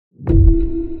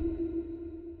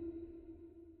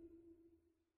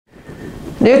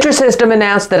Nutrisystem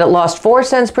announced that it lost 4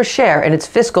 cents per share in its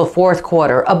fiscal fourth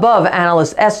quarter, above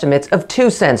analyst estimates of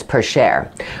 2 cents per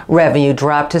share. Revenue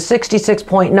dropped to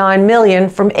 $66.9 million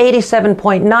from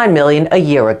 $87.9 million a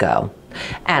year ago.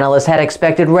 Analysts had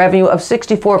expected revenue of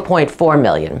 $64.4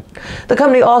 million. The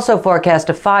company also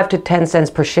forecast a 5 to 10 cents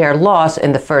per share loss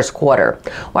in the first quarter,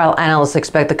 while analysts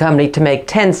expect the company to make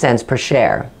 10 cents per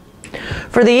share.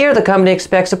 For the year, the company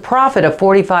expects a profit of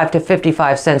 45 to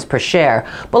 55 cents per share,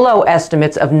 below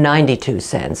estimates of 92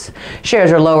 cents.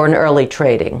 Shares are lower in early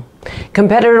trading.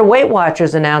 Competitor Weight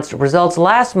Watchers announced results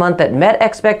last month that met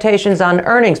expectations on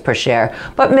earnings per share,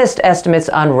 but missed estimates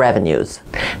on revenues.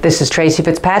 This is Tracey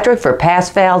Fitzpatrick for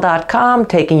PassFail.com,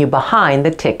 taking you behind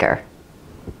the ticker.